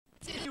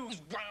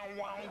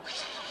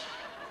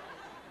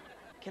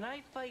Can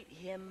I fight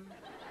him?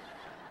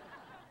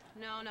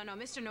 No, no, no.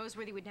 Mr.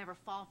 Noseworthy would never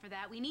fall for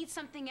that. We need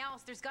something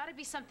else. There's got to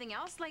be something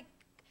else, like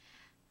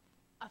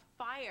a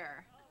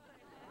fire.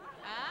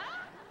 Huh?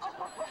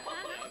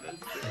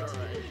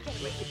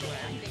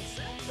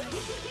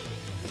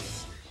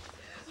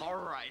 All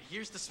right,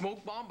 here's the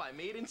smoke bomb I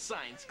made in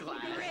science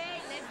class.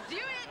 Great, let's do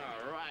it.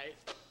 All right.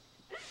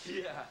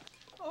 Yeah.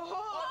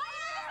 Oh,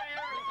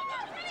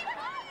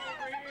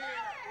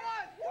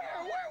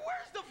 What?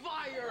 Where's the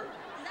fire?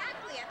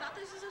 Exactly. I thought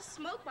this was a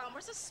smoke bomb.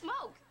 Where's the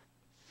smoke?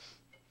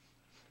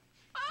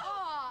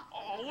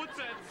 Oh, what's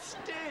that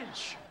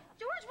stench?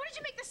 George, what did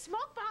you make the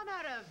smoke bomb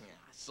out of? Yeah,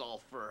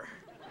 sulfur.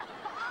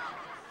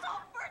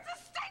 Sulfur! It's a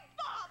stink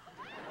bomb!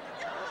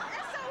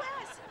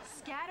 SOS!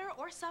 Scatter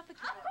or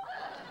suffocate.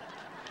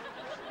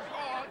 Oh,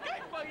 I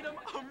can't fight him.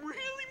 I'm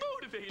really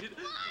motivated.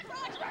 Come on,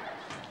 Roger!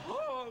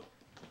 Oh.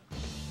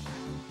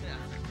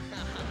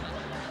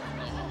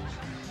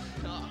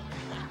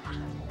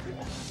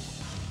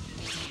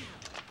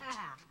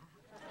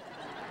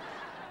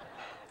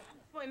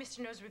 Boy, Mr.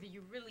 Noseworthy,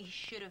 you really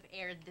should have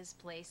aired this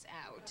place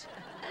out.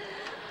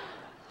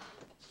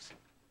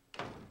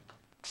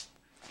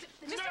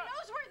 Mr.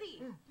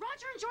 Noseworthy!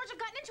 Roger and George have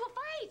gotten into a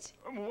fight!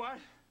 What?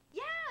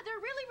 Yeah, they're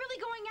really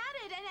going at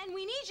it, and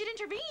we need you to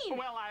intervene.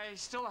 Well, I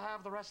still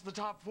have the rest of the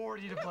top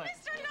 40 to play.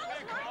 Mr. They call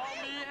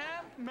Noseworthy! me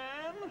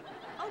Ant-Man.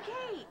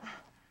 Okay.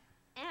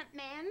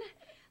 Ant-Man,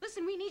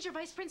 listen, we need your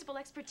vice principal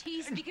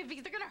expertise because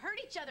they're gonna hurt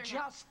each other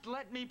now. Just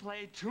let me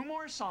play 2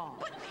 more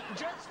songs.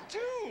 Just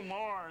 2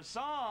 more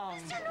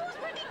songs. Mr.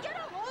 Noseworthy, get a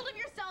hold of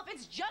yourself.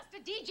 It's just a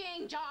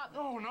DJing job.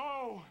 Oh,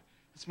 no.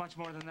 It's much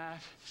more than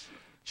that.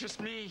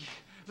 Just me,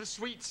 the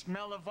sweet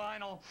smell of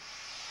vinyl,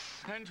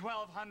 and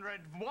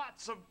 1,200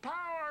 watts of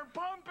power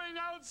pumping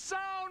out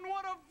sound.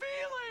 What a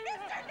feeling!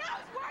 Mr.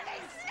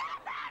 Noseworthy,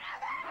 snap out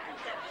of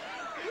it!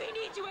 We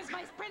need you as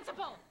vice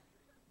principal.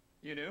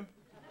 You do?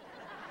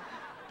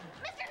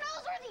 Mr.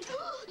 Noseworthy!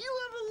 You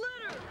have a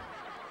letter!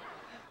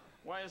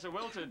 Why is it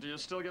wilted? Are you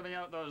still giving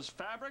out those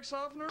fabric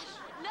softeners?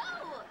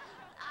 No!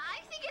 I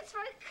think it's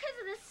because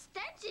of the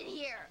stench in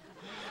here.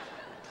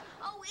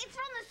 Oh, it's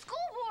from the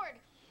school board.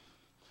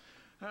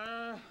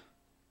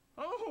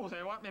 Oh,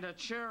 they want me to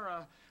chair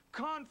a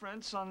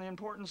conference on the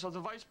importance of the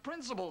vice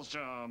principal's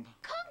job.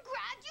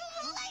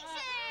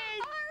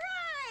 Congratulations! All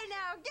right,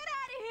 now get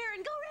out of here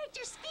and go rate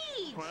your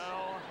speed.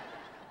 Well,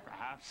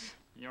 perhaps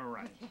you're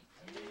right.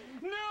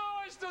 No,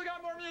 I still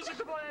got more music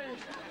to play.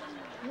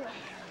 Mr.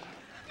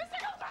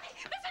 Noseworthy!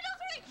 Mr.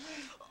 Noseworthy!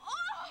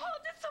 Oh,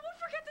 did someone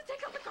forget to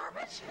take out the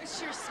garbage? It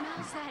sure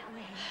smells that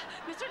way.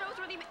 Mr.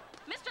 Noseworthy,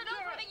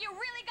 you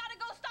really gotta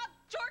go stop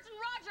George and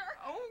Roger.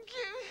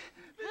 Okay.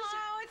 No,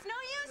 it's no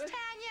use,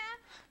 Tanya.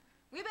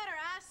 We better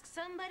ask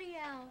somebody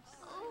else.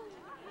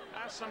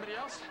 Ask somebody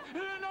else?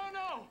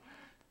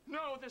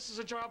 No, this is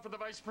a job for the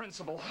vice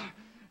principal.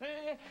 You're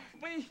not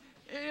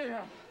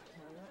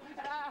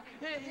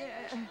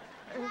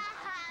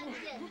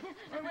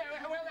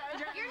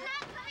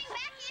coming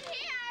back in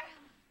here!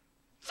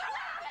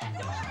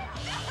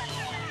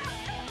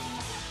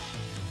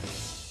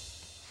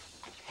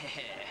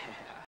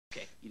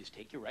 Okay, you just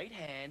take your right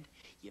hand,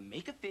 you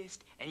make a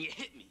fist, and you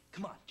hit me.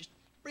 Come on, just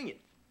bring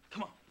it.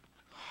 Come on.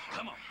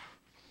 Come on.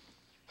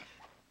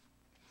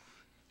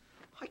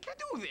 I can't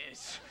do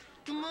this.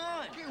 Come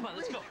on. Come on,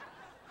 let's go.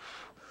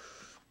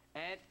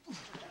 And,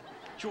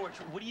 George,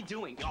 what are you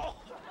doing? Oh!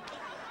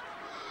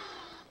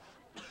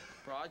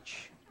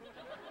 Raj?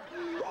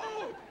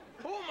 Oh!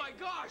 Oh, my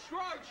gosh,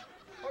 Raj!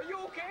 Are you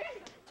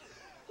okay?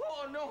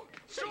 Oh, no.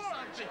 Say George,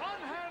 something.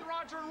 unhand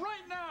Roger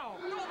right now.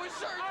 No, but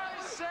sir... I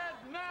said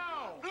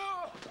now.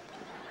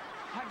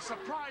 I'm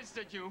surprised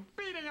at you,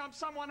 beating up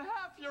someone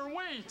half your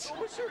weight. Oh,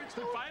 but sir, it's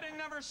not... Fighting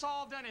never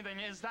solved anything.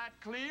 Is that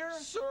clear?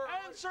 Sir...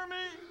 Answer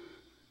me.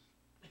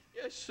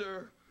 Yes,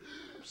 sir.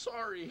 I'm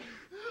sorry.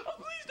 Oh,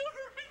 please don't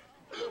hurt me.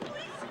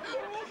 Please. I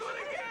won't do it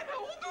again. I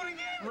won't do it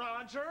again.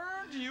 Roger,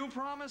 do you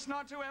promise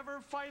not to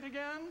ever fight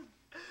again?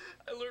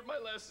 I learned my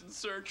lesson,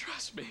 sir.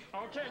 Trust me.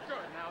 Okay,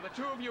 good. Now the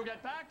 2 of you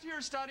get back to your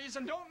studies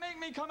and don't make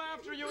me come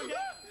after you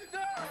again.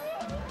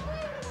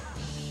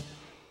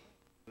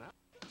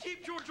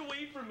 Keep George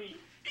away from me.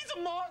 He's a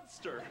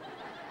monster.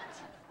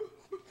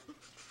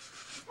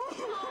 Is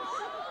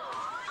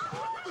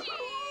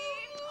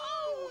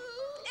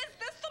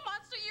this the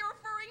monster you're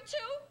referring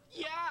to?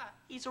 Yeah,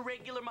 he's a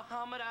regular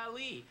Muhammad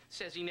Ali.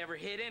 Says he never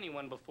hit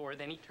anyone before,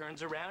 then he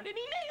turns around and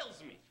he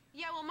nails me.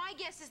 Yeah, well, my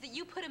guess is that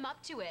you put him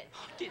up to it.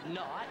 I did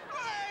not.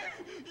 Hey,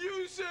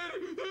 you said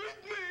hit me,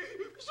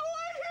 so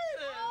I hit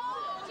him.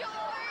 Oh,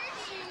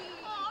 George!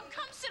 Oh,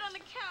 come sit on the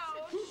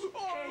couch.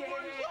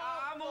 Hey,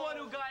 I'm the one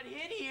who got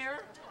hit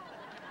here.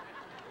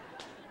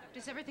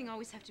 Does everything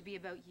always have to be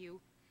about you?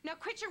 Now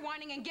quit your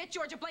whining and get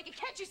George a blanket.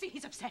 Can't you see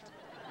he's upset?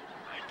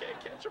 I can't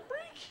catch a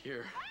break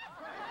here.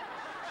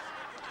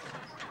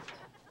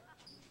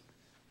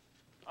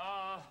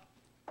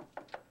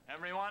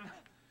 Everyone,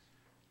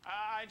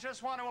 I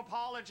just want to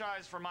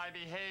apologize for my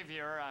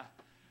behavior.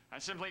 I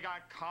simply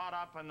got caught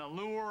up in the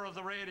lure of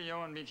the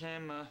radio and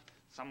became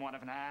somewhat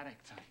of an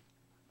addict.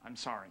 I'm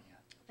sorry.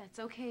 That's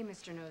okay,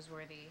 Mr.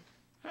 Noseworthy.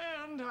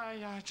 And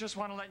I just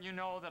want to let you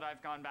know that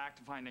I've gone back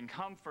to finding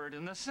comfort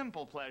in the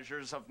simple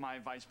pleasures of my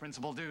vice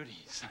principal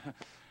duties.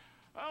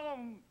 Oh,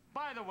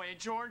 by the way,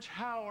 George,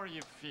 how are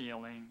you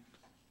feeling?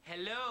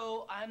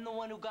 Hello, I'm the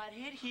one who got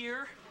hit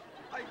here.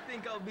 I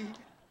think I'll be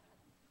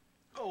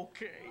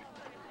okay.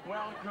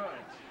 Well,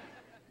 good.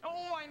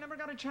 Oh, I never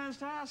got a chance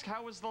to ask,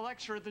 how was the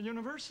lecture at the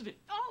university?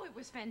 Oh, it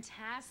was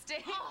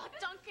fantastic. Oh,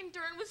 Duncan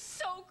Dern was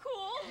so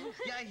cool.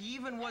 Yeah, he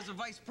even was a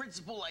vice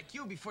principal like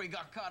you before he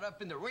got caught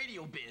up in the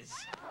radio biz.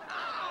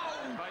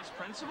 Vice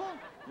principal?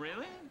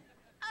 Really?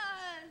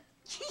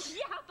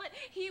 Yeah, but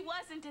he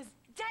wasn't as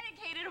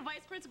dedicated a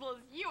vice principal as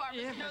you are,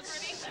 Mr. But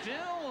Noseworthy.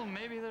 still,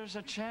 maybe there's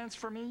a chance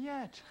for me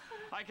yet.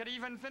 I could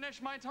even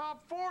finish my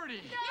top 40.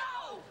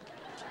 No!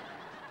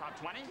 Top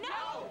 20?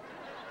 No!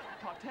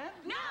 Top 10?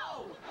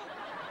 No!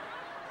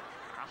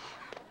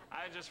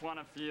 I just want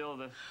to feel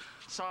the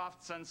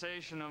soft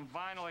sensation of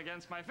vinyl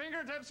against my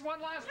fingertips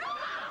one last time.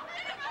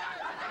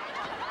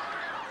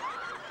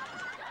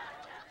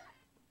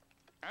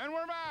 And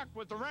we're back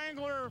with the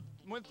Wrangler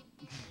with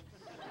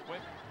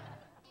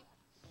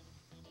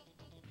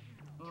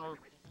the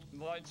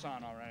lights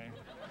on already.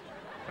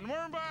 And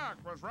we're back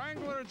with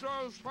Wrangler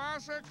Joe's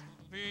Classic,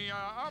 the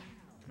up,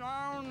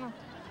 down.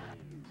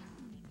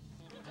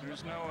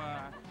 There's no,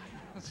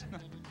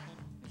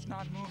 it's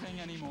not moving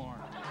anymore.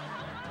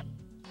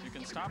 You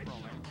can stop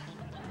rolling.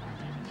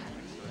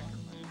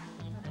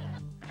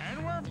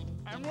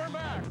 And we're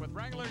back with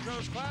Wrangler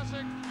Joe's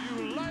Classic,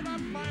 You Light Up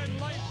My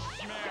Nightmare.